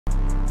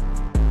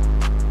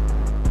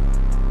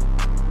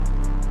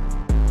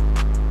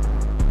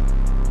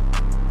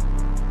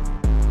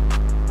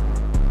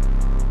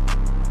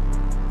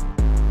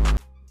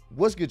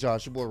What's good, y'all?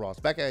 It's your boy Ross,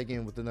 back at it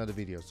again with another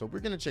video. So we're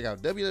gonna check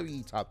out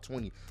WWE Top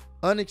 20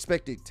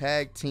 Unexpected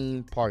Tag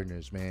Team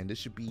Partners, man. This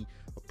should be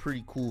a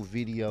pretty cool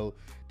video.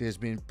 There's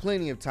been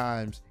plenty of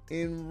times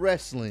in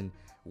wrestling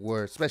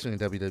where, especially in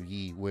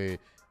WWE, where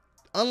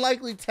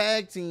unlikely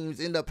tag teams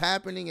end up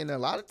happening, and a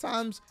lot of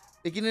times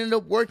it can end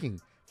up working.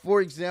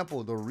 For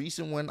example, the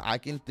recent one I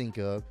can think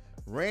of,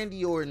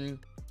 Randy Orton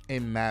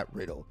and Matt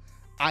Riddle.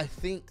 I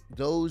think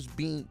those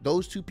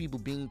two people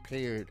being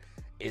paired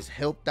has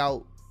helped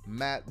out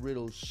Matt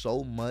Riddle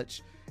so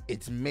much.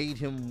 It's made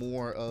him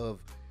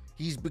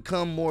he's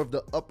become more of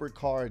the upper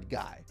card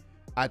guy.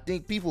 I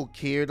think people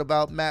cared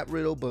about Matt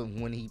Riddle, but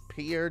when he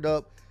paired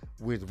up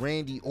with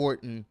Randy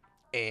Orton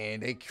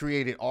and they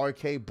created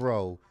RK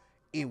Bro,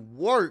 it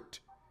worked,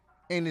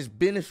 and it's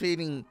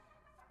benefiting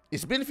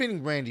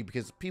Randy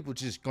because people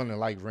just gonna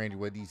like Randy,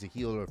 whether he's a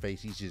heel or a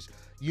face. He's just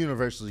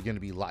universally gonna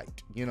be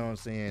liked, you know what I'm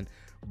saying?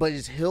 But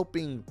it's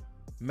helping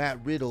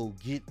Matt Riddle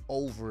get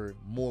over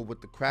more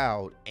with the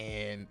crowd,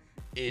 and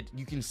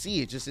you can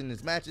see it just in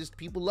his matches.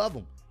 People love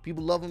him.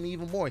 People love him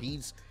even more.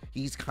 He's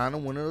kind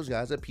of one of those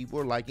guys that people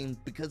are liking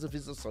because of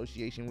his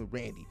association with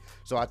Randy.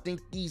 So I think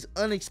these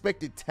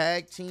unexpected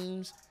tag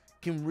teams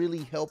can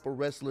really help a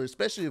wrestler,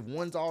 especially if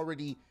one's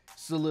already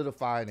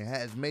solidified and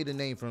has made a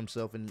name for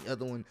himself and the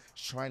other one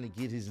is trying to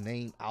get his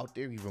name out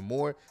there even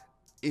more.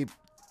 If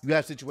you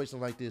have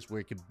situations like this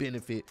where it can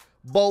benefit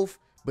both,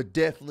 but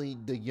definitely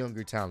the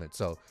younger talent.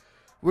 So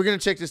we're gonna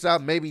check this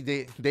out. Maybe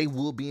they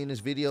will be in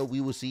this video.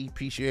 We will see.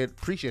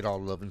 Appreciate all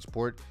the love and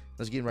support.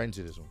 Let's get right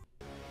into this one.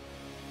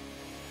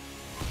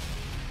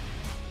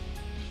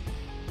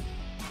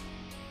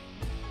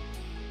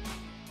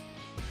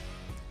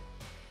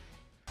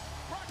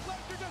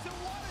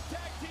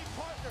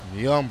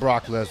 Young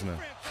Brock Lesnar.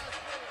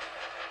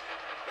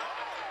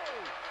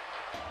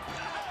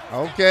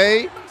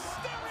 Okay.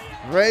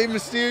 Rey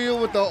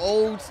Mysterio with the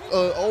old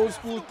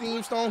school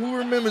theme song. Who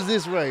remembers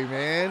this, Rey,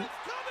 man?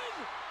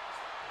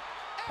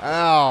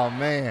 Oh,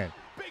 man.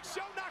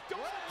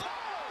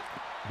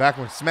 Back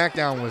when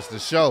SmackDown was the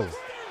show.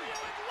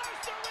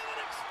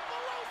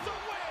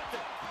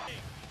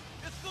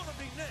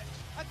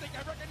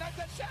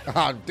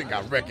 I think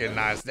I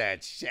recognize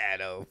that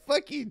shadow.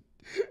 Fucking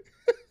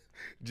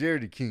Jerry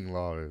the King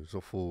Lawler is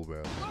a fool,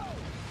 man.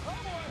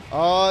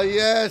 Oh,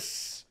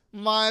 yes.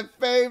 My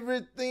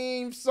favorite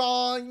theme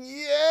song.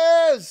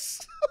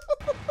 Yes.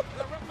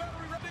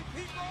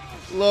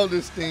 Love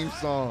this theme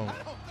song.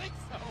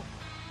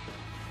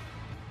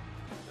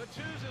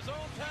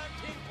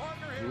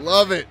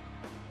 Love it.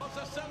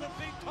 7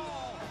 feet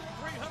tall,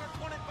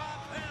 325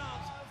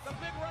 pounds, the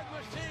big red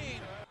machine.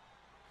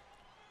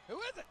 Who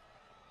is it?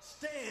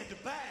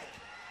 Stand back.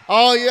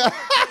 Oh, yeah.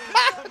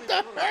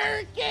 The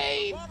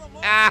Hurricane.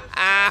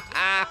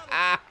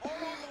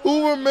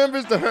 Who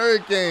remembers the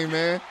Hurricane,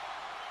 man?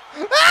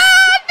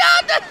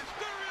 Ah, no,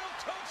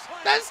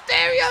 the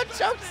stereo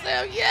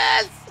chokeslam,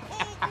 yes.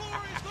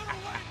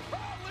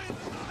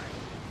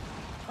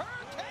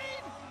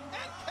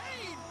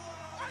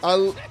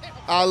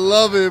 I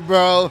love it,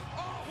 bro.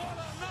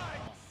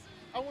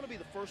 I want to be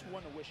the first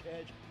one to wish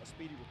Edge a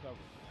speedy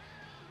recovery.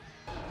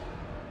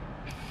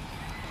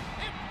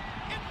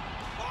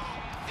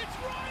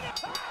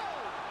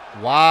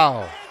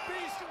 Wow.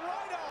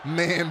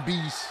 Man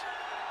beast.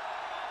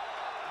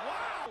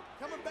 Wow.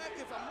 Coming back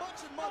is a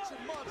much.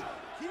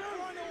 Keep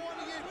Rhino on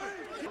the apron.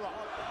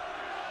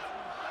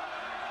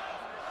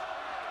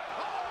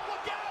 Oh,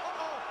 look out.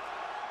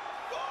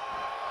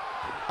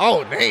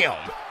 Oh, damn.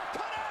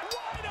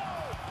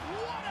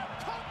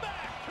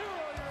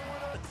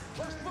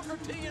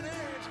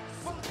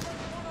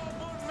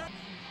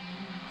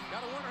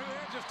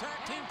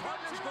 Tag team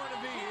partner's going to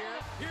be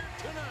here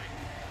tonight.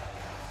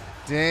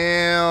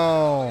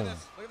 Damn.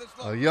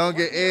 A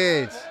younger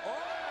Edge.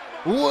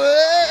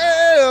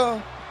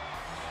 Well.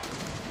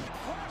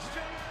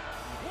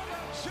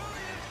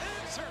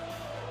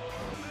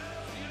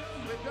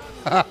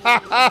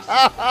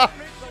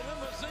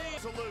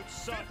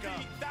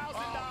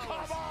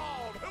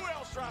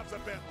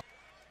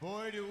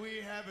 Boy, do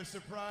we have a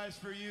surprise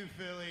for you,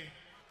 Philly.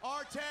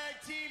 Our tag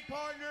team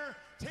partner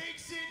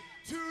takes it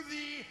to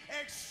the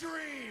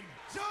extreme.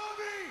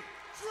 Tommy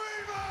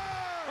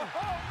Dreamer!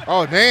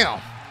 Oh, damn.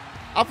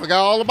 I forgot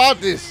all about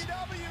this.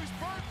 WWE's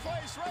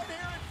birthplace right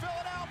here in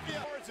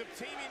Philadelphia. Words of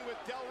teaming with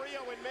Del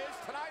Rio and Miz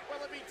tonight.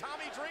 Will it be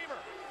Tommy Dreamer?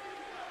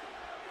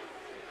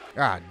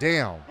 God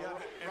damn.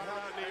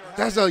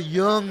 That's a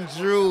young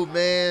Drew,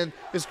 man.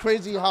 It's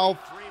crazy how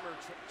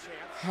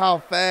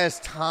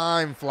fast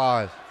time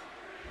flies.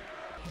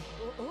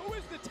 Who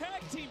is the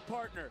tag team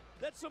partner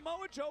that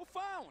Samoa Joe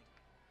found?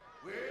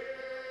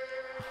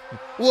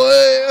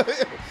 Well,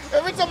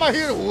 every time I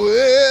hear it,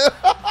 well.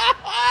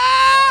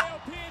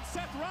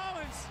 Seth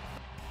Rollins.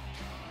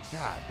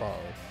 God, bro.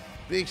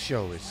 Big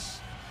Show is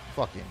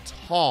fucking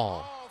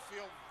tall. I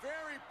feel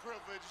very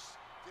privileged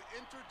to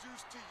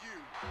introduce to you.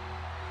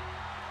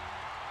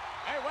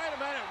 Hey, wait a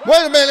minute.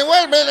 Wait a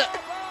minute.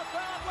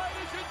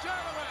 Ladies and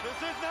gentlemen, this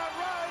is not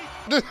right.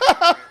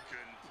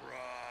 American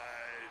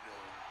pride.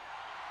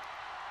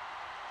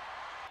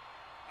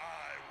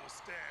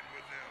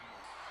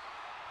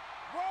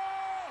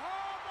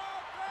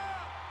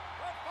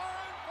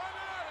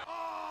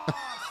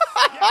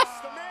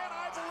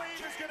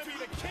 gonna be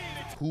the key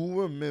to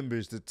Who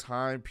remembers the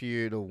time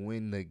period of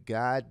when the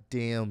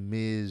goddamn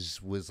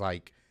Miz was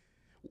like,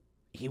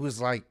 he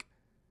was like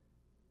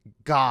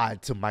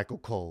God to Michael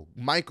Cole.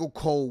 Michael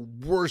Cole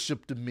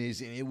worshipped the Miz,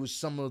 and it was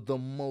some of the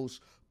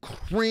most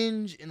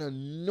cringe and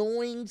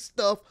annoying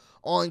stuff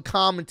on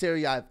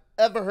commentary I've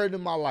ever heard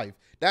in my life.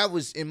 That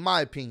was, in my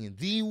opinion,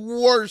 the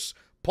worst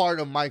part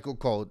of Michael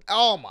Cole.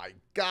 Oh my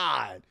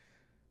God.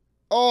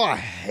 Oh, I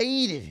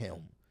hated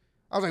him.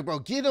 I was like, bro,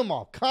 get him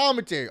off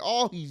commentary.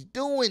 All he's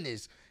doing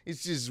is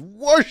just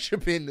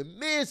worshiping the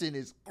Miz, and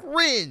it's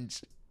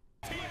cringe.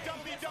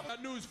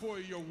 Got news for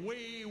you. You're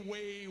way,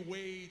 way,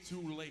 way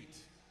too late.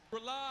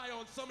 Rely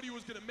on somebody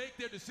who's going to make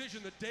their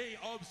decision the day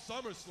of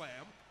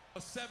SummerSlam, a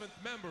 7th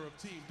member of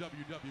Team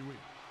WWE.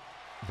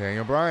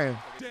 Daniel Bryan.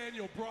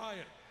 Daniel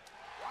Bryan.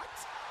 what?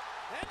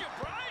 Daniel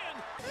Bryan?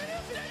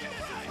 This is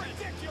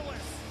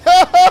ridiculous.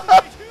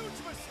 A huge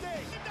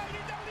mistake.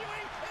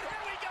 WWE, and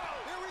here we go.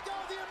 Here we go,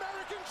 the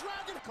American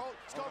Dragon. Cole,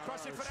 skull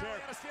crushing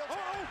finale on a steel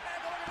chair. And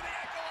look at the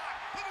ankle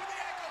lock. Look at the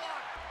ankle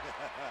lock.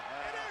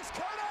 And there's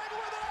Kurt Angle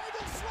with an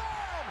angle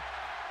slam.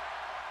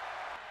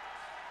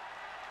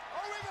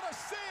 Are we gonna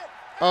see it?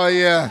 Oh,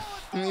 yeah.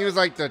 He was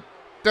like the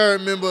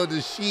 3rd member of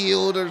the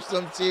Shield or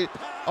some shit.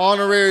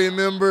 Honorary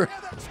member.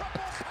 And the triple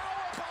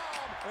powerbomb.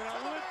 An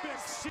Olympic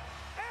shield.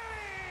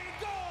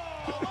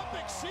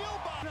 Olympic shield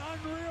bomb. An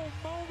unreal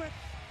moment.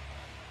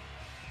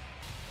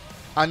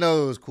 I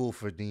know it was cool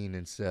for Dean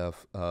and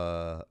Seth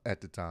at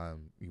the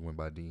time. He went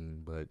by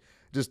Dean, but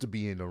just to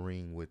be in the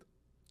ring with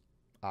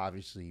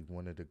obviously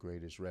one of the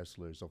greatest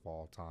wrestlers of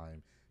all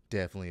time,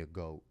 definitely a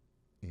GOAT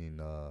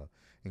in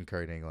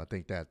Kurt Angle. I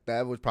think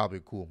that was probably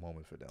a cool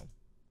moment for them.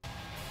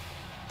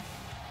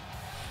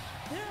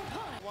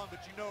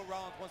 But you know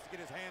Rollins wants to get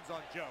his hands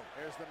on Joe.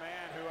 Here's the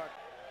man who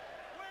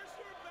where's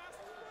your best?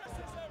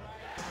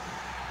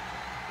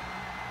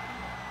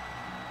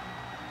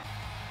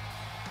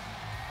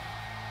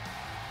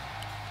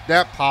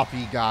 That pop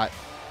he got.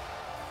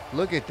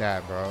 Look at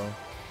that, bro.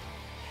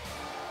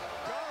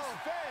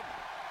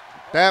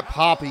 That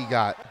pop he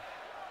got.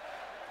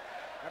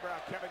 Remember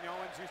how Kevin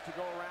Owens used to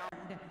go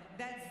around?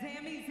 That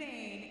Sami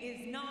Zayn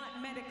is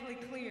not medically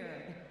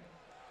cleared.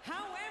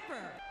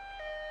 However,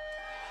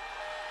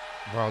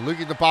 Bro, look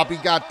at the pop he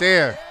got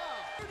there.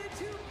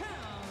 32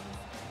 pounds,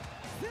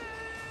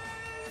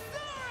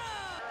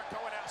 Cesaro.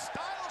 Going out.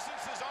 Styles and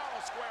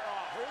Cesaro square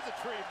off. Here's a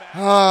tree match.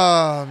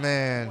 Oh,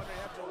 man.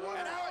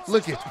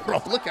 Look at,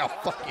 bro, look how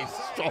fucking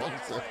strong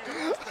this is.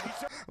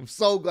 I'm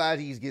so glad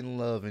he's getting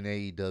love in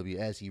AEW,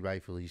 as he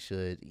rightfully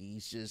should. He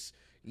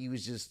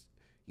was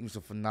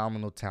a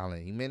phenomenal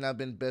talent. He may not have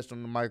been best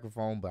on the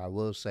microphone, but I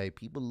will say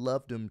people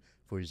loved him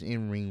for his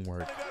in-ring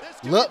work.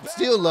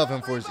 Still love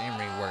him for his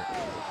in-ring work.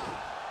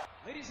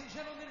 Ladies and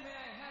gentlemen, may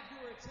I have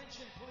your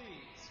attention,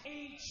 please?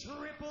 A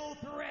triple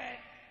threat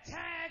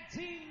tag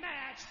team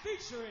match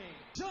featuring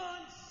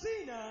John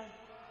Cena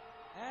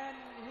and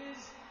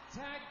his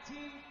tag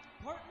team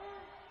partner.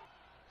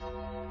 John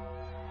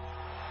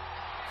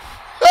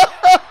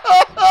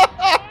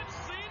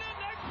Cena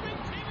next week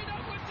teaming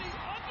up with the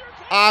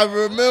Undertaker. I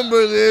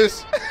remember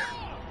this.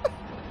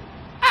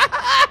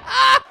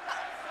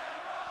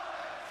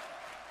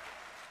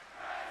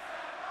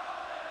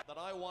 That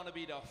I want to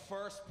be the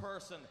first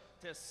person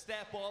to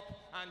step up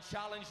and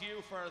challenge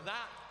you for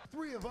that.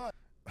 3 of us.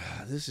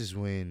 This is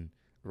when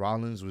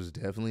Rollins was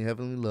definitely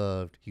heavily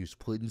loved. He was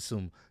putting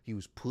some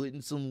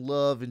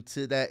love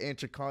into that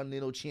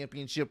Intercontinental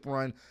Championship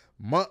run.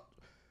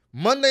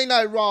 Monday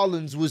Night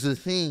Rollins was a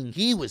thing.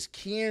 He was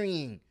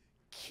carrying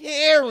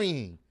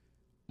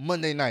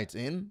Monday nights,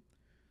 and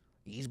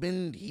he's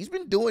been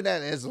doing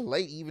that as of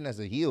late, even as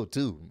a heel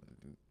too.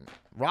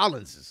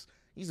 Rollins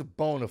he's a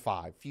bona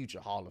fide future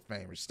Hall of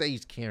Famer.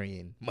 Stays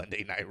carrying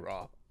Monday Night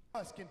Raw.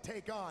 Us can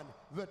take on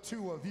the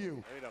 2 of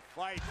you. Ready to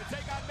fight. To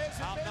take on Miz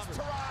and Miz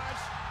Taraj.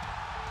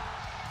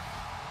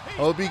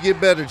 Hope you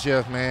get better,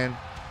 Jeff, man.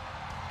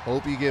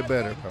 Hope you get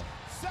better, bro.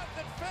 Seth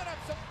and Finn have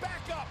some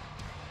backup.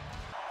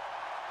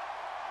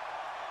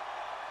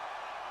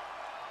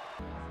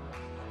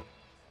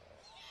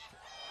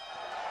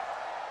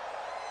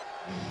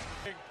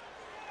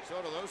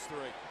 So do those 3.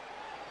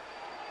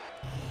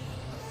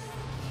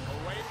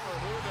 Away for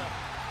Huda.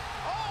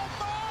 Oh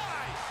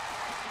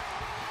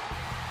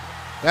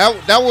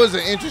my! That was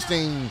an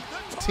interesting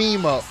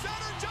team up.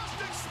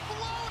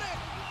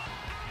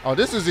 Oh,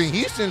 this is in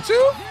Houston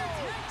too?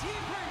 Tag team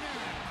partner,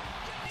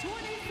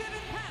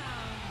 27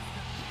 pounds,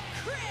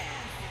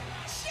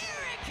 Chris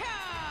Jericho.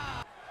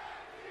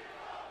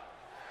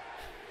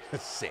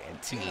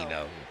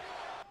 Santino.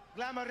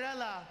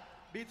 Glamorella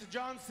beats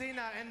John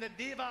Cena and the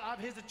diva of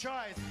his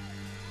choice.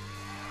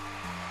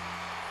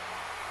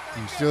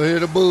 You still hear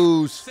the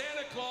boos.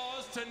 Santa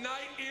Claus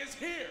tonight is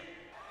here.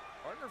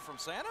 Partner from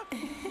Santa?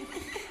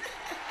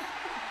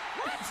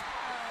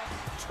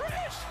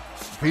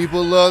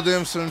 People love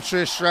them some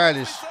Trish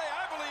Stratus. Say,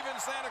 I believe in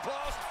Santa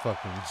Claus.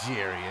 Fucking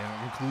Jerry,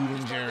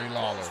 including Jerry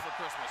Lawler. For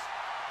Christmas.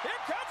 Here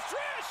comes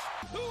Trish.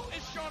 Who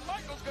is Shawn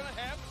Michaels going to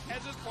have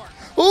as his partner?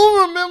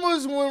 Who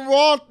remembers when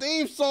Raw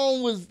theme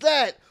song was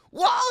that?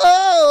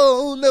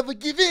 Whoa, never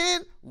give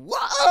in.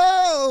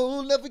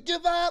 Whoa, never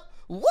give up.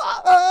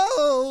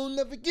 Whoa,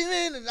 never give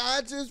in. And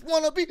I just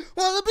wanna be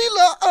loved.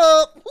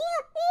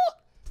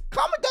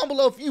 Comment down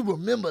below if you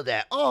remember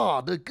that.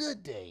 Oh, the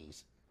good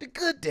days. The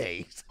good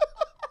days.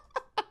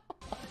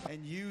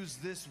 And use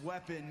this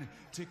weapon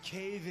to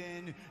cave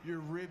in your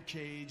rib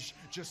cage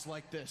just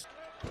like this.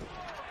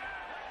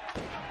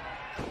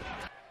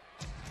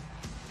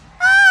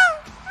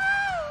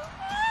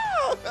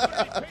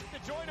 Picked to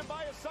join him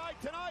by his side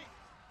tonight.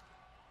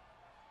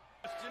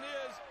 Question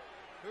is,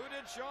 who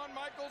did Shawn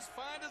Michaels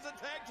find as a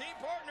tag team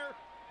partner?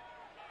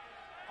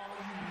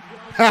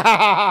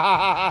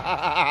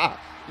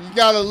 You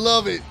gotta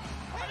love it.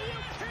 Are you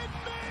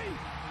kidding me?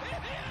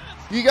 It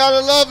is. You gotta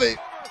love it. To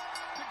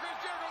Chris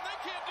Jericho, they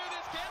can't do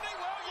this, can they?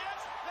 Well, yes,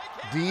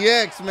 they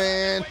can. DX,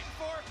 man. Waiting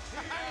for.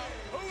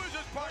 Who is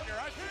his partner?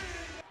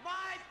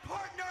 My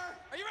partner,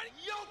 Are you ready?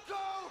 Yokozuna!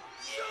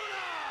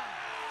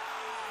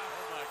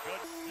 Oh my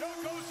goodness.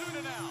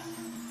 Yokozuna now.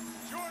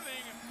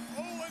 Joining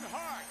Owen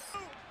Hart.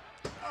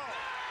 Oh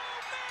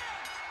man!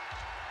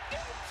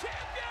 New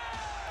champion!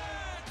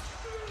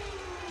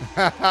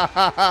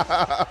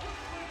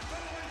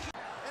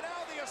 And now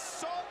the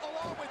assault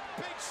along with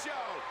Big Show.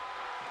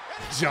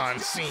 And it's John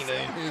Cena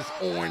in his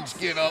orange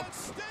get-up.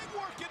 Sting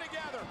working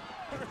together.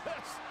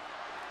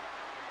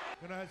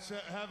 Gonna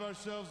have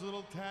ourselves a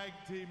little tag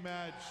team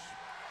match.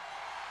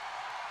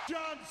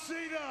 John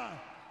Cena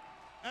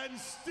and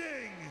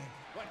Sting.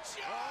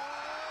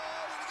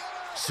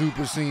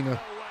 Super Cena.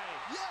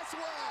 Yes,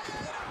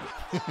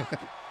 way.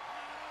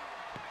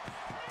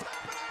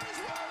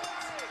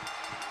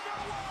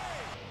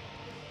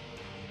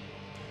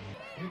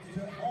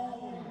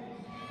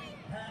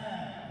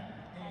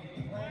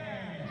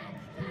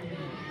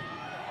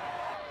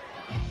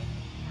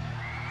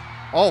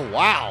 Oh,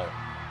 wow.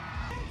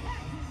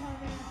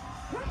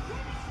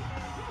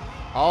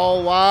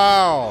 Oh,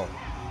 wow.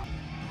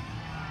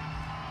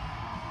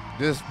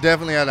 This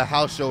definitely at a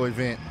house show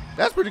event.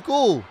 That's pretty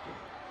cool.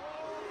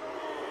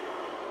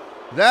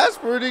 That's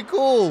pretty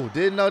cool.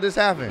 Didn't know this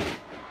happened.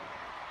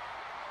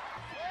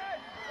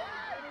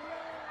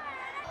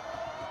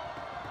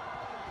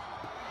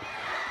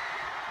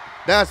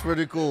 That's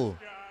pretty cool.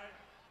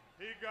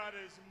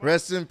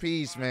 Rest in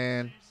peace,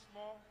 man.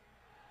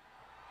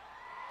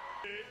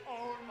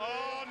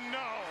 Oh no!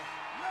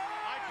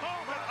 I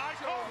called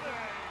it!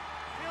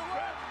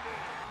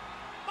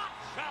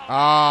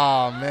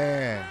 Oh,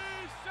 man.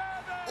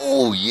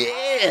 Oh,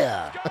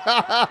 yeah.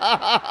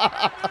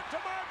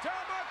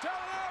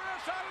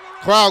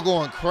 Crowd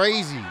going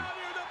crazy.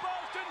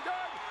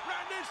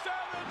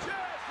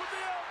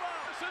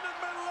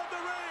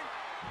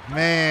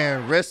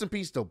 Man, rest in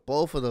peace to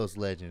both of those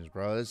legends,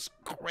 bro. It's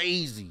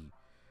crazy.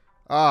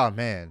 Oh,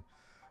 man.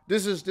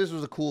 This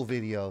was a cool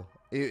video.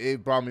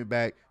 It brought me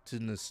back to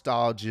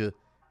nostalgia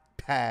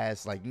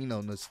past, like, you know,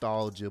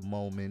 nostalgia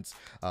moments.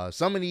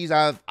 Some of these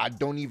I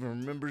don't even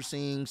remember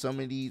seeing. Some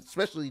of these,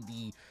 especially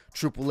the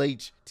Triple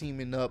H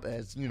teaming up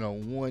as, you know,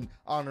 one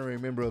honorary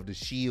member of the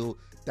Shield.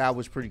 That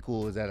was pretty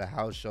cool. It was at a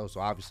house show, so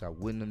obviously I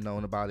wouldn't have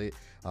known about it.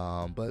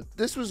 But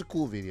this was a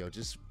cool video.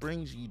 Just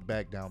brings you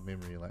back down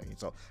memory lane.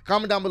 So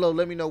comment down below.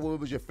 Let me know what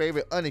was your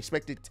favorite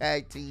unexpected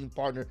tag team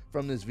partner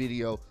from this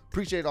video.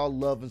 Appreciate all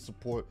love and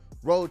support.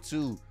 Road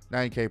to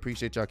 90K.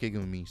 Appreciate y'all kicking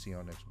with me. See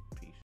y'all next one.